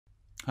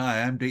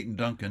Hi, I'm Dayton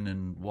Duncan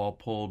in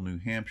Walpole, New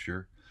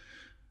Hampshire.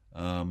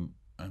 I'm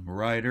a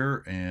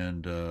writer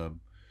and of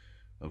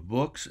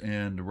books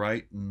and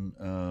write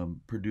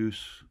and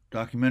produce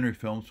documentary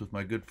films with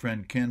my good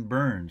friend Ken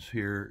Burns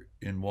here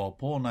in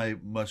Walpole. And I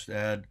must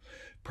add,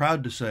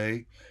 proud to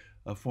say,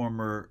 a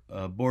former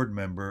board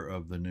member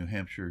of the New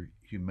Hampshire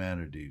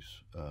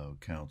Humanities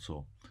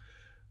Council.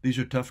 These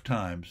are tough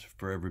times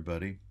for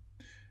everybody.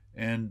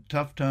 And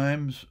tough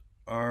times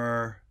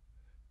are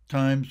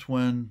times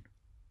when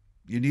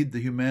you need the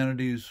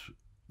humanities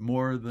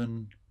more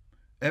than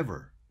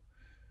ever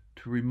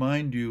to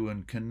remind you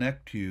and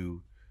connect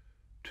you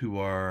to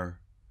our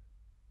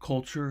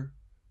culture,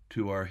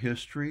 to our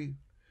history,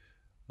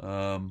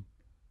 um,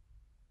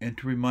 and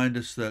to remind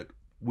us that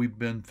we've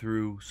been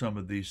through some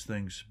of these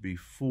things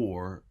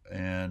before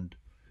and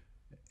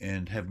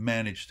have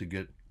managed to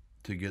get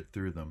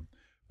through them.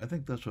 I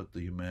think that's what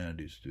the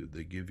humanities do.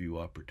 They give you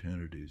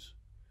opportunities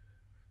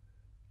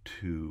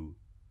to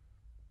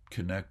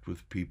connect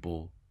with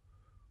people,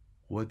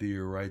 whether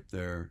you're right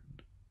there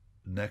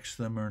next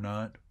to them or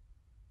not,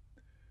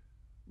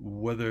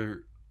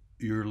 whether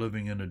you're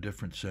living in a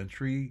different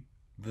century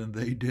than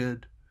they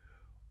did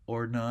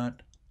or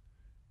not.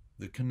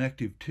 The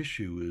connective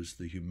tissue is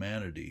the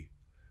humanity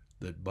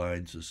that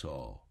binds us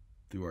all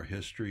through our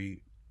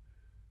history,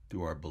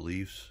 through our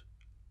beliefs,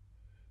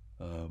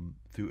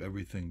 through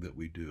everything that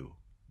we do.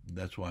 And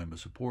that's why I'm a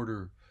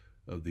supporter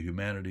of the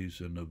humanities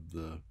and of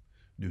the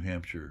New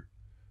Hampshire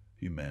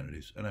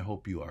humanities, and I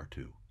hope you are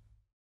too.